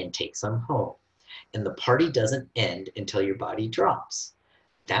 thirds, and take some home. And the party doesn't end until your body drops.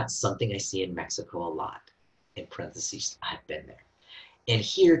 That's something I see in Mexico a lot. In parentheses, I've been there. And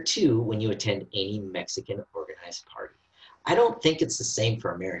here too, when you attend any Mexican organized party. I don't think it's the same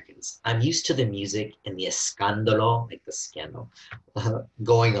for Americans. I'm used to the music and the escándalo, like the scandal,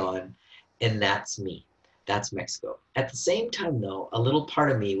 going on, and that's me. That's Mexico. At the same time, though, a little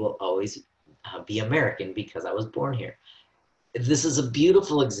part of me will always be American because I was born here. This is a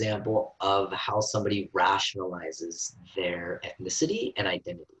beautiful example of how somebody rationalizes their ethnicity and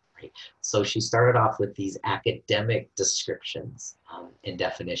identity, right? So she started off with these academic descriptions and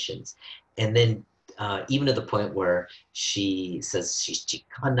definitions, and then even to the point where she says she's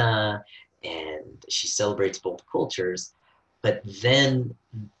Chicana and she celebrates both cultures, but then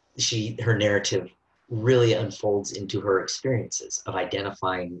her narrative really unfolds into her experiences of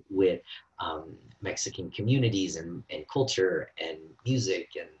identifying with Mexican communities and culture and music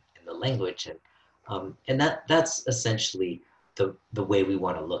and the language, and that's essentially the way we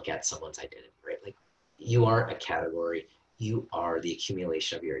want to look at someone's identity, right? Like, you aren't a category, you are the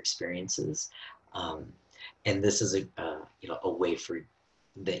accumulation of your experiences, and this is a way for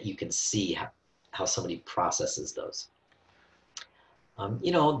that you can see how somebody processes those.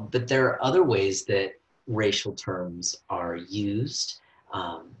 But there are other ways that racial terms are used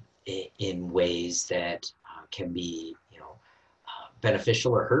in ways that can be,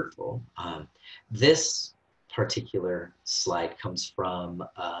 beneficial or hurtful. This particular slide comes from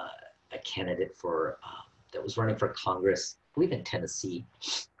a candidate that was running for Congress, I believe in Tennessee,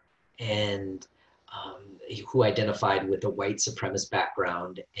 and who identified with a white supremacist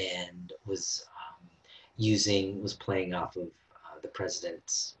background and was playing off of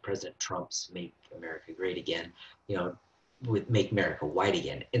President Trump's "Make America Great Again," with "Make America White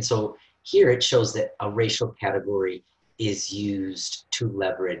Again." And so here it shows that a racial category is used to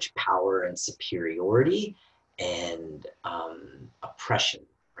leverage power and superiority and oppression,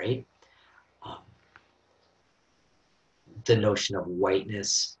 right? The notion of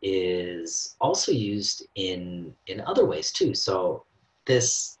whiteness is also used in other ways too. So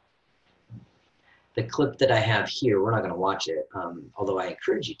the clip that I have here, we're not going to watch it, although I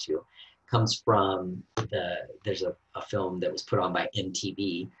encourage you to, comes from there's a film that was put on by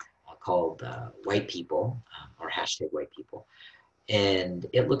MTV called White People, or hashtag White People. And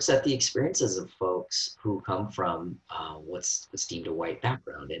it looks at the experiences of folks who come from what's deemed a white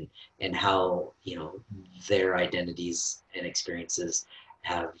background, and how, you know, their identities and experiences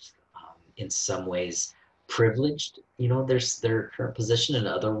have, in some ways, privileged, you know, their current position. In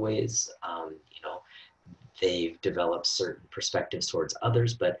other ways, you know, they've developed certain perspectives towards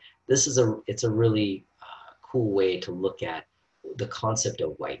others. But it's a really cool way to look at the concept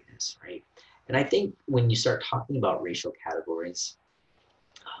of whiteness, right? And I think when you start talking about racial categories,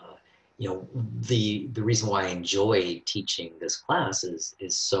 you know, the reason why I enjoy teaching this class is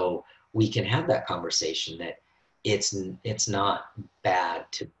so we can have that conversation that it's not bad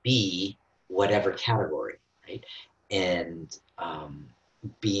to be whatever category, right? And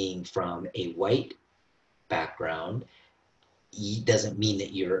being from a white background doesn't mean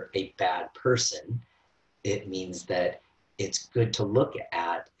that you're a bad person. It means that it's good to look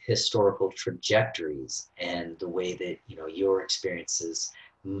at historical trajectories and the way that, you know, your experiences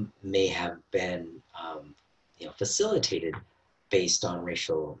may have been, you know, facilitated based on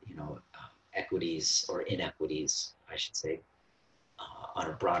racial, you know, equities or inequities, I should say, on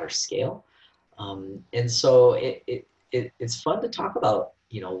a broader scale. And so it's fun to talk about,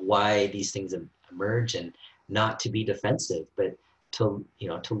 you know, why these things emerge, and not to be defensive, but to, you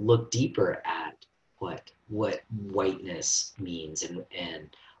know, to look deeper at what whiteness means, and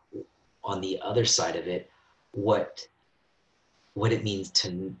on the other side of it, what it means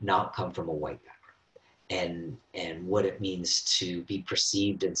to not come from a white background, and what it means to be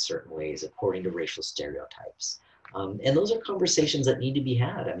perceived in certain ways according to racial stereotypes. And those are conversations that need to be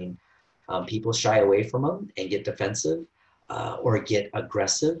had. I mean, people shy away from them and get defensive, or get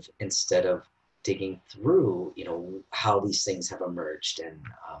aggressive, instead of digging through, you know, how these things have emerged, and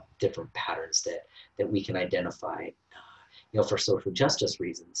different patterns that we can identify, you know, for social justice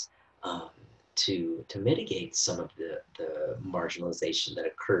reasons, to mitigate some of the marginalization that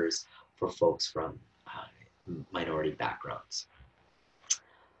occurs for folks from minority backgrounds.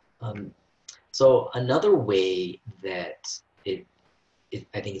 So another way that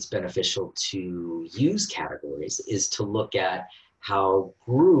I think it's beneficial to use categories is to look at how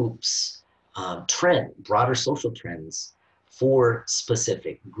groups broader social trends for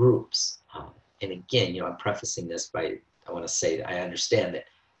specific groups. And again, you know, I'm prefacing this by, I want to say that I understand that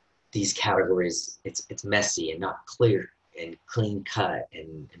these categories, it's messy and not clear and clean cut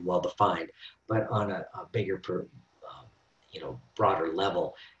and well defined, but on a bigger, you know, broader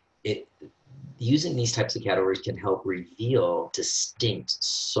level, using these types of categories can help reveal distinct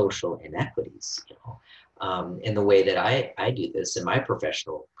social inequities, you know. And the way that I do this in my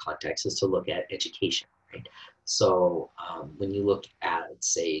professional context is to look at education, right? So when you look at,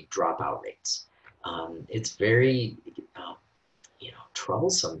 say, dropout rates, it's very, you know,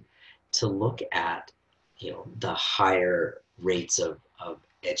 troublesome to look at, you know, the higher rates of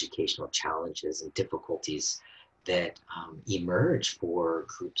educational challenges and difficulties that emerge for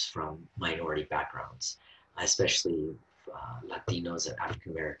groups from minority backgrounds, especially Latinos and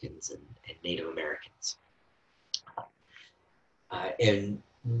African Americans and Native Americans. And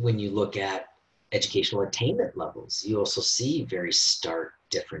when you look at educational attainment levels, you also see very stark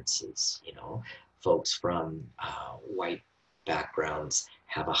differences. You know, folks from white backgrounds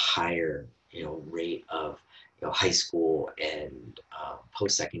have a higher, you know, rate of, you know, high school and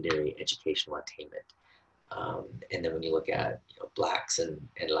post-secondary educational attainment. And then when you look at, you know, Blacks and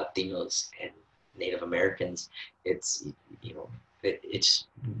Latinos and Native Americans, it's, you know, it's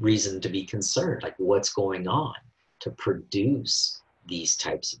reason to be concerned, like what's going on to produce these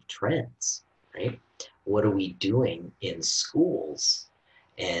types of trends, right? What are we doing in schools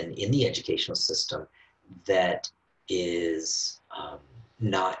and in the educational system that is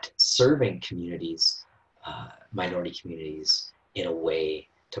not serving communities, minority communities, in a way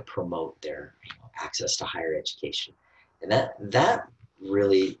to promote their, you know, access to higher education? And that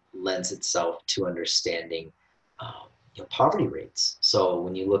really lends itself to understanding you know, poverty rates. So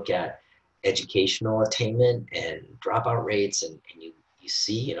when you look at educational attainment and dropout rates, and you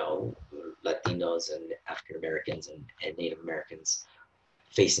see, you know, Latinos and African Americans and Native Americans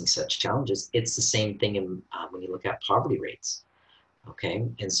facing such challenges, it's the same thing in, when you look at poverty rates. Okay,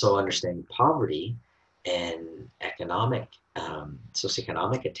 and so understanding poverty and economic,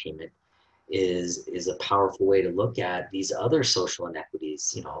 socioeconomic attainment is a powerful way to look at these other social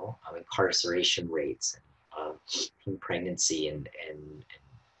inequities, you know, incarceration rates, teen pregnancy, and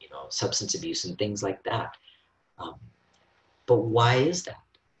you know, substance abuse and things like that. but why is that?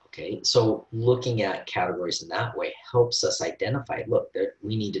 Okay, so looking at categories in that way helps us identify, look,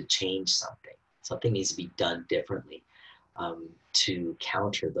 we need to change something. Something needs to be done differently to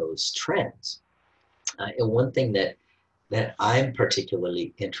counter those trends. And one thing that I'm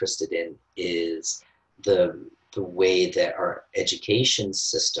particularly interested in is the way that our education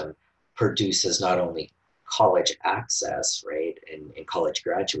system produces not only college access, right, and college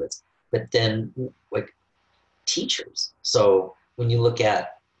graduates, but then like teachers. So when you look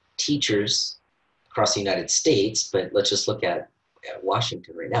at teachers across the United States, but let's just look at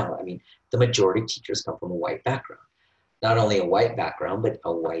Washington right now. I mean, the majority of teachers come from a white background. Not only a white background, but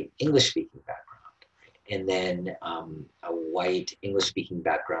a white English speaking background. And then a white English speaking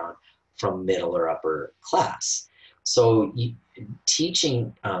background from middle or upper class. So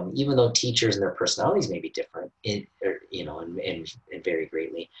teaching, even though teachers and their personalities may be different, and vary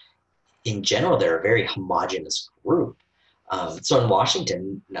greatly, in general, they're a very homogenous group. So in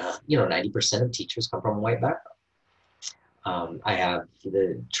Washington, 90% of teachers come from a white background. I have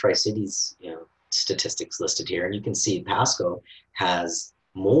the Tri-Cities, statistics listed here, and you can see Pasco has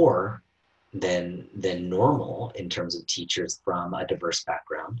more than normal in terms of teachers from a diverse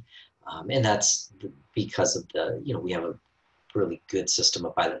background, and that's because of we have a really good system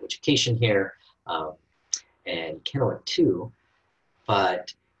of bilingual education here, and Kennewick too,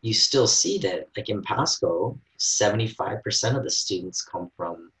 but you still see that, like in Pasco, 75% of the students come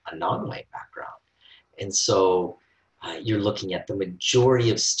from a non-white background. And so you're looking at the majority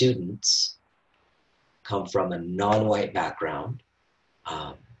of students come from a non-white background.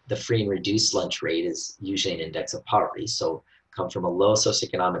 The free and reduced lunch rate is usually an index of poverty. So come from a low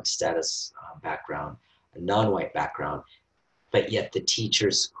socioeconomic status background, a non-white background, but yet the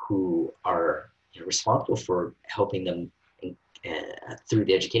teachers who are responsible for helping them through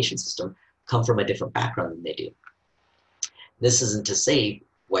the education system come from a different background than they do. This isn't to say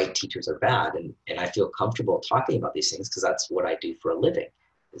white teachers are bad, and I feel comfortable talking about these things because that's what I do for a living,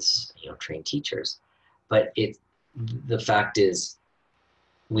 is train teachers. But the fact is,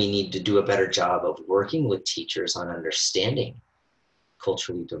 we need to do a better job of working with teachers on understanding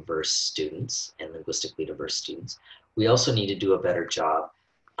culturally diverse students and linguistically diverse students. We also need to do a better job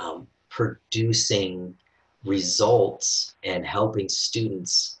producing results and helping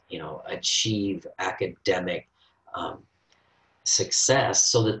students, achieve academic success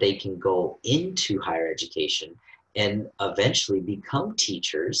so that they can go into higher education and eventually become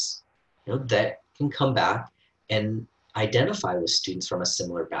teachers, that can come back and identify with students from a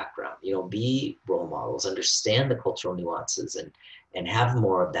similar background, be role models, understand the cultural nuances, and have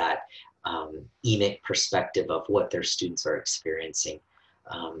more of that emic perspective of what their students are experiencing,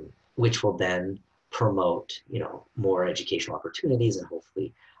 which will then promote, more educational opportunities and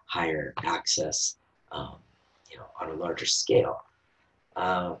hopefully higher access, on a larger scale.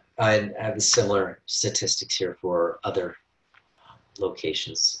 I have similar statistics here for other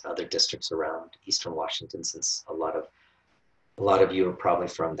locations, other districts around Eastern Washington, since a lot of you are probably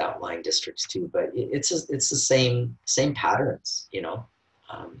from the outlying districts too. But it's the same patterns,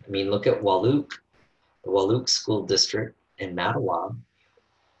 I mean, look at Wahluke, the Wahluke School District in Mattawa.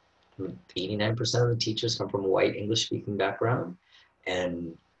 89% of the teachers come from a white English-speaking background,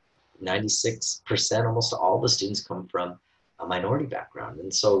 and 96%, almost all the students come from a minority background.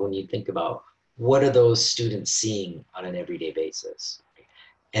 And so when you think about what are those students seeing on an everyday basis,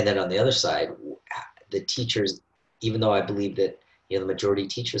 and then on the other side, the teachers, even though I believe that the majority of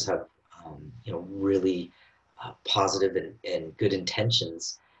teachers have really positive and good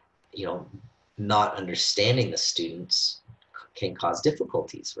intentions, not understanding the students can cause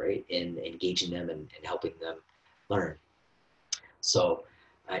difficulties, right, in engaging them and helping them learn. So,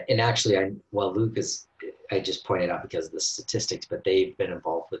 and actually, Luke I just pointed out because of the statistics, but they've been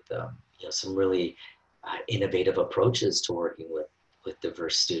involved with some really innovative approaches to working with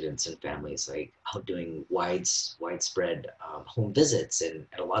diverse students and families, like doing widespread home visits and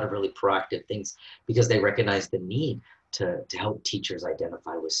a lot of really proactive things, because they recognize the need to help teachers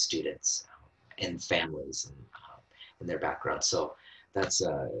identify with students and families and their background. So that's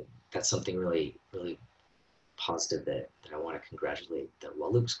something really, really positive that I want to congratulate the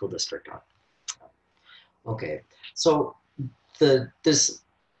Wahluke School District on. Okay, so the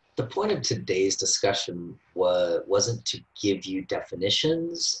point of today's discussion wasn't to give you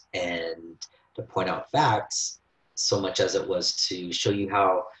definitions and to point out facts so much as it was to show you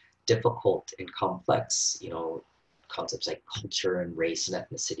how difficult and complex, concepts like culture and race and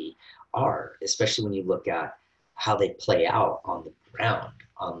ethnicity are, especially when you look at how they play out on the ground,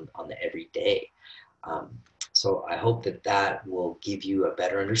 on the everyday. So I hope that will give you a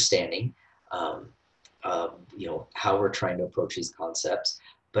better understanding you know, how we're trying to approach these concepts.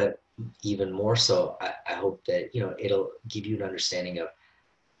 But even more so, I hope that, you know, it'll give you an understanding of,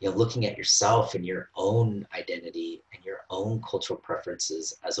 you know, looking at yourself and your own identity and your own cultural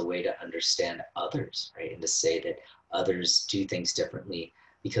preferences as a way to understand others, right? And to say that others do things differently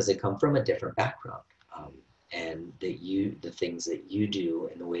because they come from a different background. And that you, the things that you do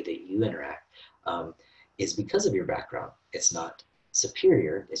and the way that you interact is because of your background. It's not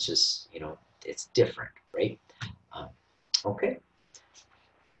superior. It's just, you know, it's different, right? Um, okay.